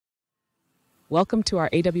Welcome to our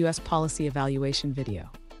AWS policy evaluation video.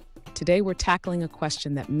 Today we're tackling a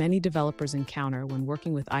question that many developers encounter when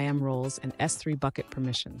working with IAM roles and S3 bucket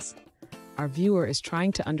permissions. Our viewer is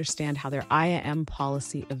trying to understand how their IAM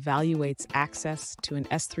policy evaluates access to an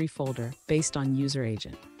S3 folder based on user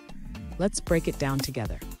agent. Let's break it down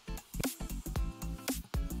together.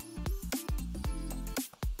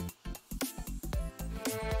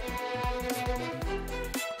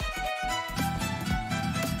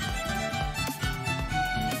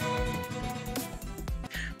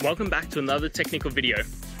 Welcome back to another technical video.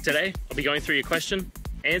 Today, I'll be going through your question,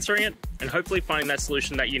 answering it, and hopefully finding that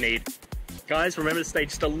solution that you need. Guys, remember to stay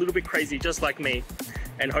just a little bit crazy, just like me,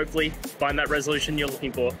 and hopefully find that resolution you're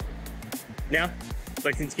looking for. Now,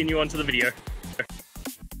 let's continue on to the video.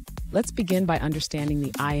 Let's begin by understanding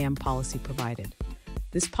the IAM policy provided.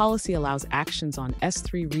 This policy allows actions on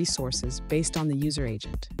S3 resources based on the user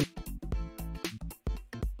agent.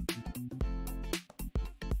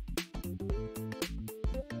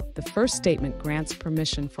 The first statement grants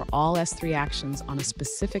permission for all S3 actions on a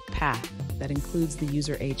specific path that includes the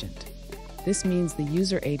user agent. This means the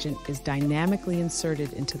user agent is dynamically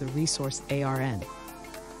inserted into the resource ARN.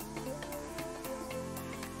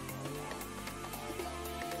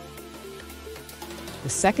 The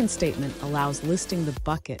second statement allows listing the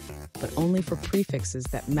bucket, but only for prefixes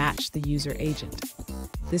that match the user agent.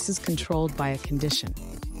 This is controlled by a condition.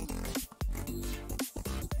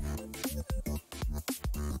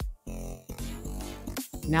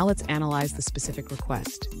 Now let's analyze the specific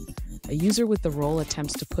request. A user with the role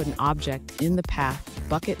attempts to put an object in the path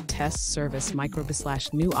bucket test service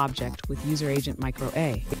 /new object with user agent micro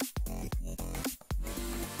A.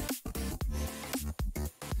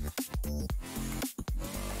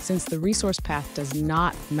 Since the resource path does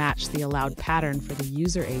not match the allowed pattern for the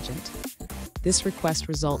user agent, this request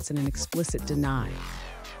results in an explicit deny.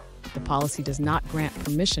 The policy does not grant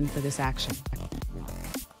permission for this action.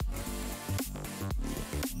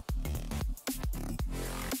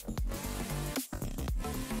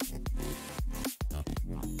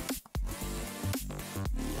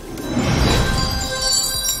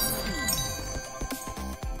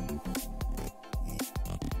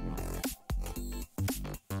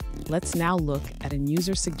 Let's now look at a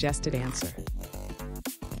user-suggested answer.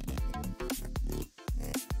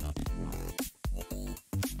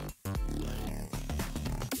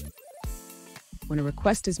 When a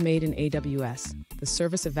request is made in AWS, the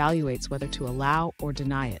service evaluates whether to allow or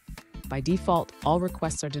deny it. By default, all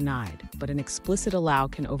requests are denied, but an explicit allow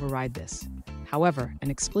can override this. However, an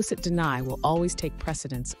explicit deny will always take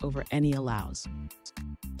precedence over any allows.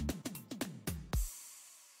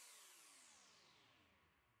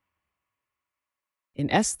 In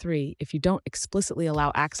S3, if you don't explicitly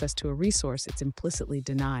allow access to a resource, it's implicitly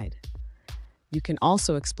denied. You can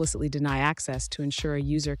also explicitly deny access to ensure a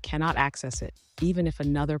user cannot access it, even if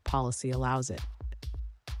another policy allows it.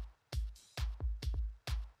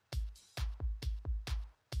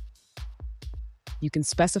 You can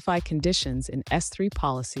specify conditions in S3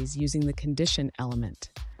 policies using the condition element.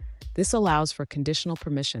 This allows for conditional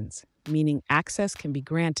permissions, meaning access can be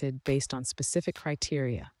granted based on specific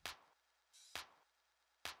criteria.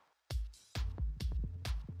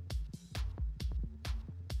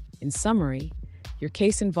 In summary, your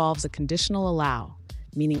case involves a conditional allow,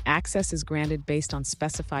 meaning access is granted based on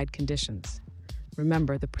specified conditions.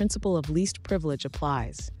 Remember, the principle of least privilege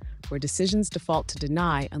applies, where decisions default to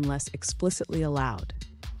deny unless explicitly allowed.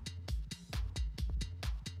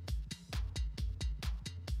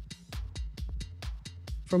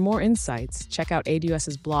 For more insights, check out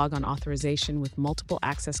AWS's blog on authorization with multiple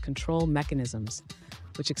access control mechanisms,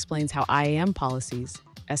 which explains how IAM policies,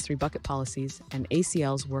 S3 bucket policies, and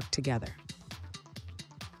ACLs work together.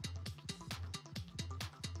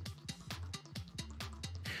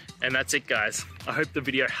 And that's it, guys. I hope the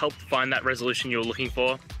video helped find that resolution you were looking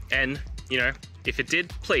for. And, if it did,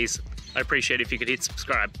 please, I'd appreciate it if you could hit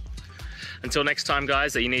subscribe. Until next time,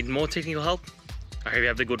 guys, that you need more technical help, I hope you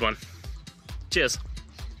have a good one. Cheers.